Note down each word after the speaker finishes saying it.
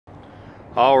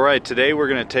Alright, today we're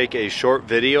going to take a short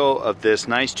video of this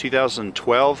nice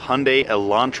 2012 Hyundai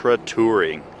Elantra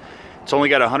Touring. It's only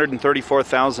got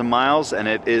 134,000 miles and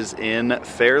it is in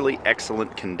fairly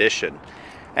excellent condition.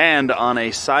 And on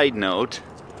a side note,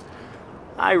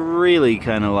 I really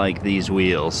kind of like these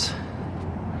wheels.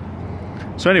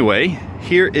 So anyway,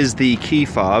 here is the key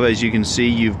fob. As you can see,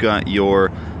 you've got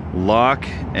your lock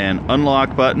and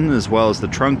unlock button as well as the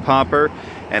trunk popper,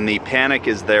 and the panic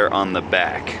is there on the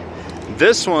back.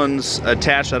 This one's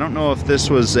attached. I don't know if this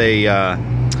was a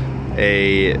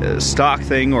stock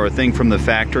thing or a thing from the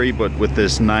factory, but with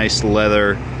this nice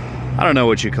leather, I don't know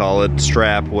what you call it,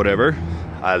 strap, whatever.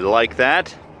 I like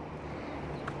that.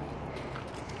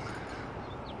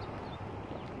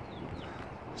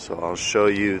 So I'll show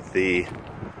you the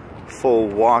full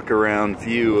walk around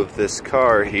view of this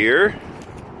car here.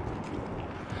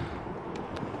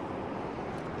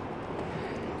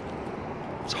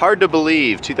 It's hard to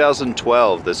believe,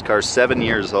 2012, this car's 7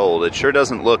 years old. It sure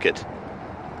doesn't look it.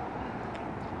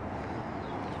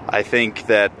 I think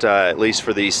that at least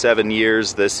for these 7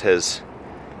 years, this has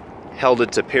held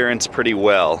its appearance pretty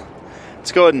well.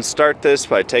 Let's go ahead and start this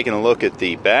by taking a look at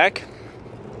the back.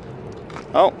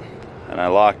 Oh, and I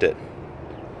locked it.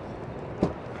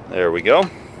 There we go.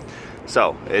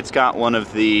 So, it's got one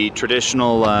of the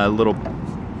traditional little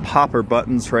popper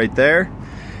buttons right there.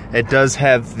 It does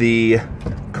have the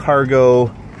cargo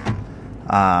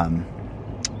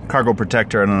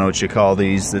protector. I don't know what you call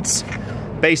these. It's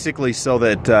basically so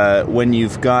that when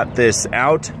you've got this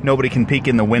out, nobody can peek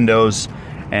in the windows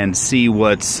and see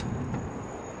what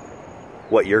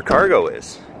your cargo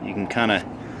is. You can kind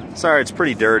of, sorry, it's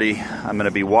pretty dirty. I'm going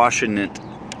to be washing it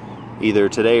either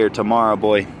today or tomorrow.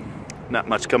 Boy, not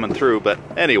much coming through, but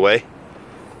anyway.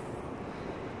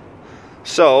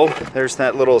 So, there's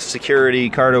that little security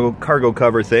cargo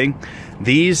cover thing.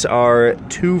 These are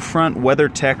two front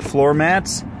WeatherTech floor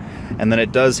mats, and then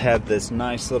it does have this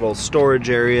nice little storage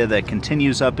area that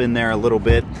continues up in there a little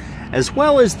bit, as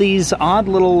well as these odd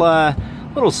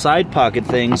little side pocket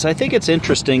things. I think it's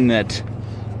interesting that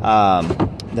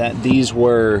that these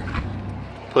were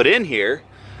put in here.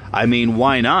 I mean,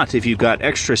 why not? If you've got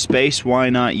extra space,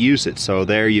 why not use it? So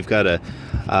there you've got a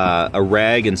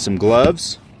rag and some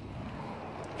gloves.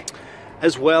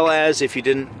 As well as, if you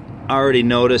didn't already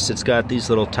notice, it's got these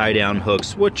little tie-down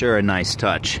hooks, which are a nice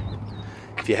touch.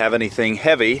 If you have anything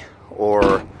heavy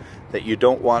or that you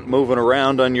don't want moving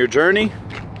around on your journey,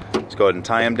 let's go ahead and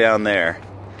tie them down there.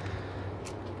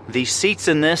 The seats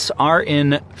in this are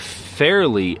in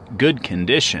fairly good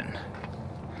condition.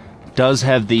 Does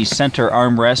have the center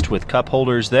armrest with cup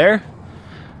holders there.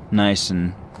 Nice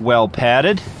and well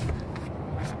padded.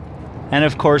 And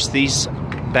of course, these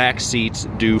back seats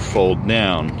do fold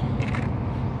down.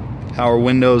 Power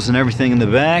windows and everything in the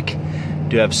back.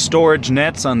 Do have storage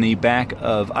nets on the back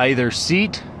of either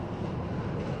seat.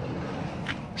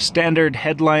 Standard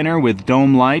headliner with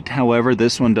dome light. However,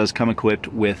 this one does come equipped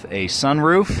with a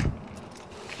sunroof.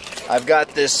 I've got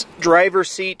this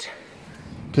driver's seat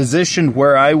positioned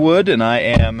where I would, and I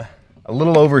am a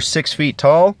little over 6 feet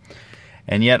tall,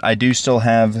 and yet I do still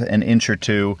have an inch or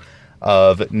two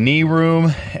of knee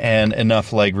room and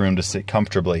enough leg room to sit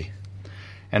comfortably.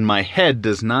 And my head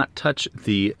does not touch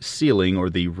the ceiling or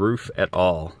the roof at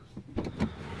all.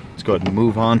 Let's go ahead and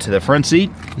move on to the front seat.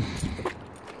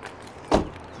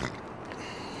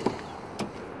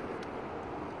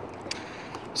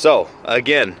 So,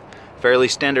 again, fairly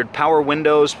standard power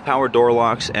windows, power door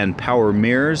locks, and power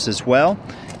mirrors as well.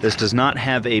 This does not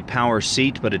have a power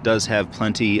seat, but it does have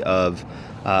plenty of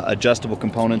adjustable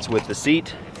components with the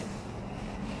seat.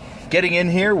 Getting in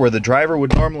here where the driver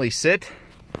would normally sit,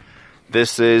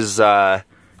 this is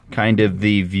kind of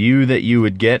the view that you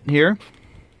would get here.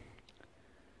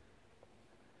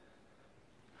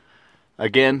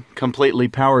 Again, completely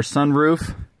power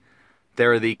sunroof.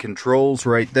 There are the controls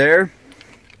right there.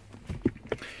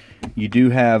 You do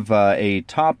have a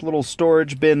top little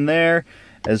storage bin there,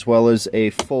 as well as a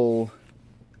full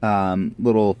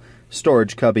little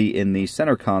storage cubby in the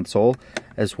center console,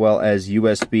 as well as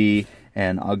USB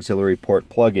and auxiliary port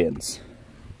plug-ins.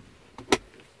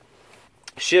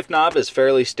 Shift knob is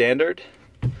fairly standard.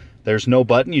 There's no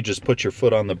button, you just put your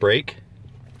foot on the brake.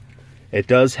 It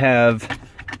does have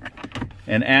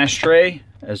an ashtray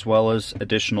as well as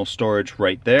additional storage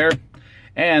right there.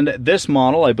 And this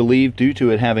model, I believe, due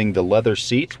to it having the leather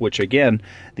seats, which again,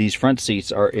 these front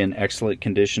seats are in excellent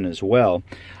condition as well,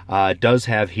 does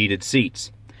have heated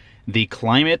seats. The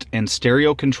climate and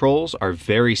stereo controls are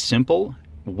very simple,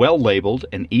 well labeled,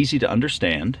 and easy to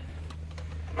understand.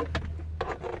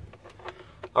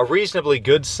 a reasonably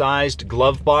good-sized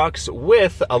glove box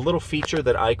with a little feature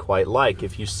that I quite like.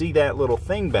 If you see that little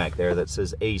thing back there that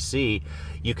says AC,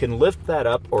 you can lift that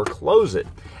up or close it.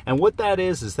 And what that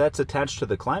is that's attached to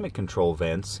the climate control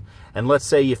vents. And let's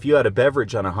say if you had a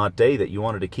beverage on a hot day that you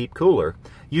wanted to keep cooler,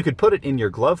 you could put it in your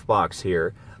glove box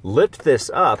here, lift this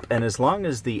up, and as long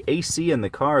as the AC in the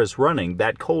car is running,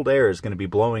 that cold air is going to be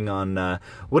blowing on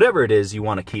whatever it is you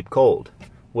want to keep cold,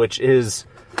 which is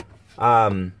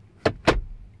kind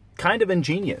of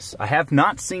ingenious. I have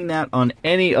not seen that on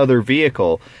any other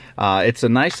vehicle. It's a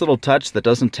nice little touch that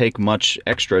doesn't take much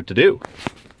extra to do.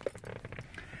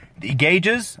 The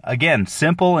gauges, again,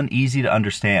 simple and easy to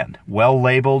understand. Well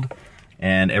labeled,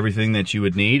 and everything that you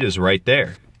would need is right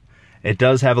there. It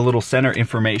does have a little center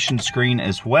information screen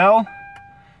as well.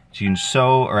 As you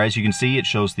can see, it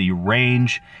shows the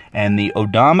range and the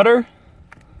odometer.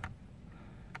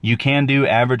 You can do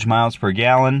average miles per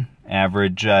gallon,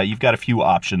 average, you've got a few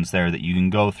options there that you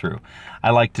can go through. I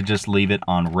like to just leave it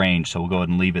on range, so we'll go ahead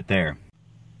and leave it there.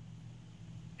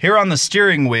 Here on the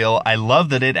steering wheel, I love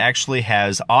that it actually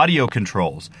has audio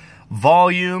controls.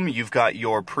 Volume, you've got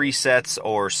your presets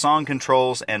or song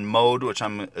controls, and mode, which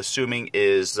I'm assuming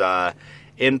is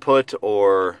input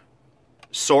or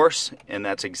source, and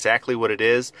that's exactly what it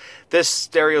is. This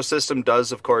stereo system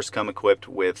does, of course, come equipped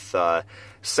with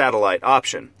satellite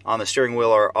option. On the steering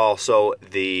wheel are also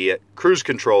the cruise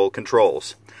control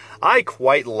controls. I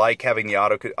quite like having the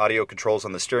audio controls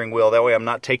on the steering wheel. That way I'm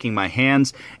not taking my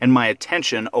hands and my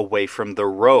attention away from the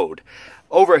road.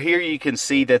 Over here you can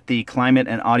see that the climate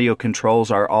and audio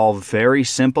controls are all very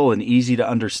simple and easy to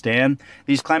understand.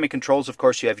 These climate controls, of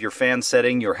course, you have your fan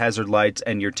setting, your hazard lights,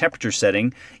 and your temperature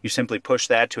setting. You simply push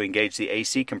that to engage the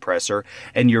AC compressor,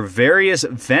 and your various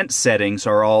vent settings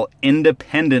are all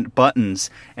independent buttons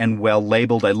and well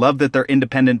labeled. I love that they're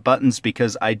independent buttons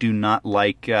because I do not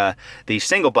like the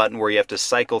single button where you have to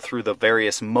cycle through the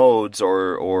various modes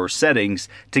or settings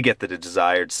to get the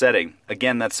desired setting.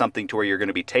 Again, that's something to where you're going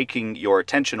to be taking your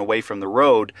attention away from the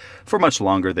road for much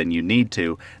longer than you need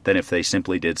to, than if they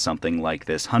simply did something like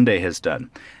this Hyundai has done.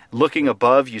 Looking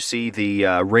above, you see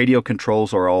the radio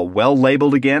controls are all well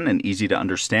labeled again and easy to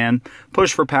understand.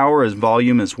 Push for power as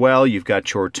volume as well. You've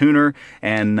got your tuner,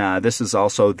 and this is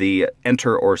also the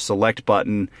enter or select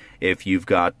button if you've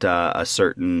got a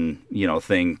certain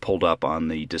thing pulled up on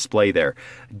the display there.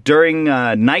 During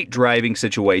night driving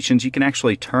situations, you can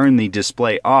actually turn the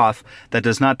display off. That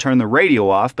does not turn the radio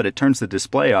off, but it turns the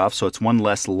display off, so it's one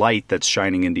less light that's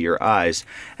shining into your eyes.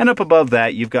 And up above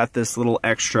that, you've got this little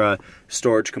extra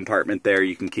storage compartment there.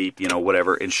 You can keep,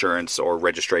 whatever insurance or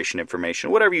registration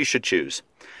information, whatever you should choose.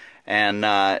 And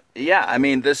yeah, I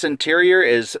mean, this interior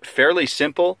is fairly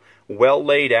simple, well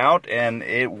laid out, and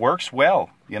it works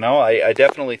well. I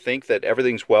definitely think that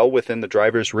everything's well within the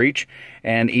driver's reach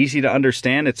and easy to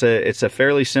understand. It's a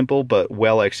fairly simple but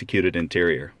well executed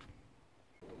interior.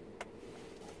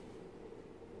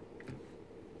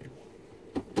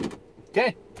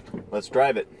 Okay, let's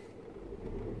drive it.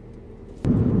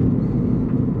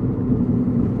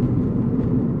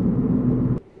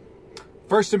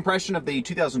 First impression of the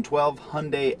 2012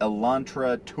 Hyundai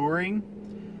Elentra Touring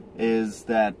is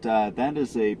that that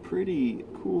is a pretty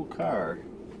cool car.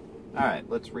 Alright,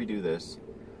 let's redo this.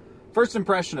 First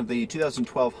impression of the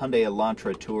 2012 Hyundai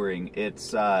Elantra Touring.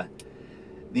 It's, the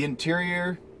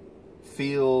interior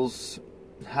feels,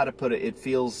 how to put it, it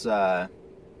feels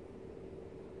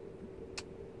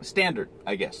standard,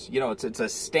 I guess. It's a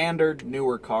standard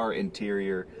newer car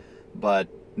interior, but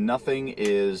nothing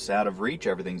is out of reach.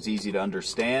 Everything's easy to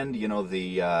understand.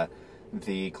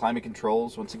 The climate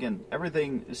controls, once again,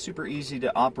 everything is super easy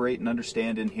to operate and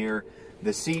understand in here.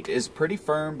 The seat is pretty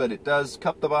firm, but it does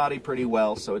cup the body pretty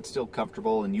well, so it's still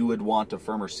comfortable, and you would want a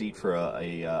firmer seat for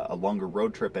a longer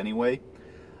road trip anyway.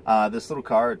 This little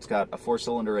car, it's got a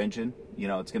 4-cylinder engine.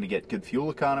 It's going to get good fuel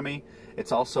economy.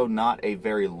 It's also not a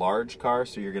very large car,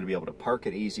 so you're going to be able to park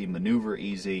it easy, maneuver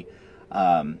easy.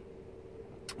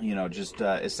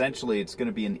 Essentially it's going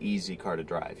to be an easy car to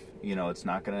drive. It's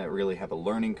not going to really have a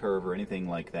learning curve or anything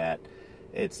like that.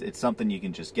 It's something you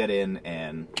can just get in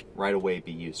and right away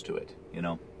be used to it,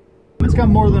 It's got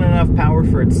more than enough power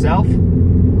for itself,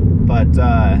 but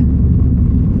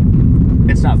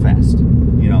it's not fast.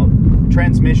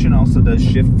 Transmission also does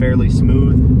shift fairly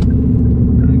smooth.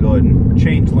 I'm going to go ahead and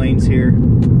change lanes here.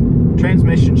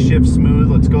 Transmission shifts smooth.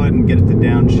 Let's go ahead and get it to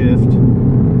downshift.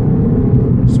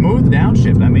 Smooth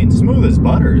downshift. I mean, smooth as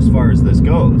butter as far as this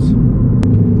goes.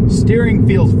 Steering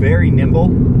feels very nimble.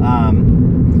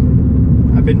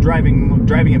 I've been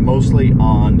driving it mostly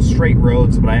on straight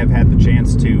roads, but I have had the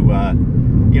chance to,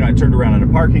 you know, I turned around in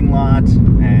a parking lot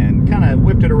and kind of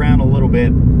whipped it around a little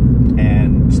bit.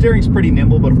 And steering's pretty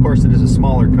nimble, but of course it is a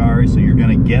smaller car, so you're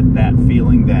going to get that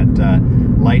feeling, that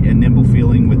light and nimble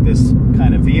feeling with this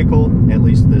kind of vehicle, at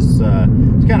least this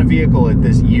kind of vehicle at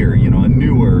this year. You know, a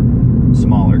newer,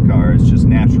 smaller car is just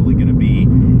naturally going to be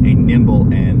a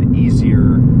nimble and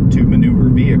easier to maneuver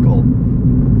vehicle.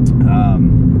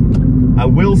 I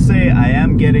will say I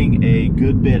am getting a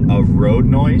good bit of road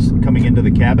noise coming into the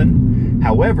cabin.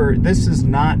 However, this is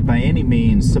not by any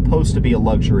means supposed to be a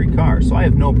luxury car, so I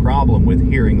have no problem with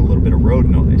hearing a little bit of road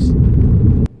noise.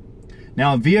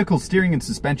 Now, vehicle steering and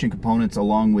suspension components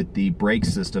along with the brake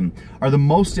system are the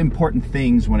most important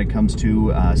things when it comes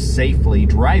to safely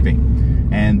driving.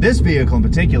 And this vehicle in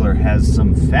particular has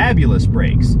some fabulous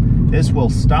brakes. This will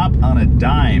stop on a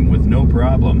dime with no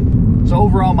problem. So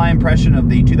overall, my impression of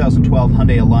the 2012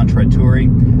 Hyundai Elantra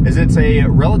Touring is it's a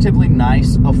relatively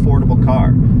nice, affordable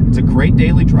car. It's a great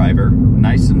daily driver,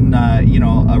 nice and, you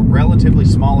know, a relatively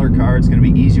smaller car. It's going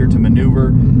to be easier to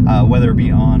maneuver, whether it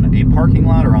be on a parking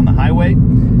lot or on the highway.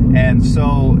 And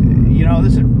so, you know,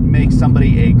 this would make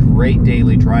somebody a great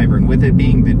daily driver. And with it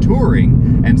being the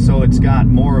Touring, and so it's got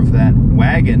more of that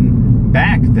wagon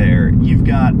back there, you've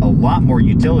got a lot more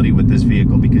utility with this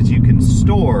vehicle because you can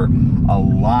store a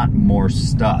lot more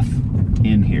stuff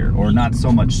in here. Or not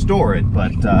so much store it,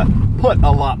 but put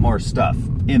a lot more stuff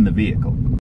in the vehicle.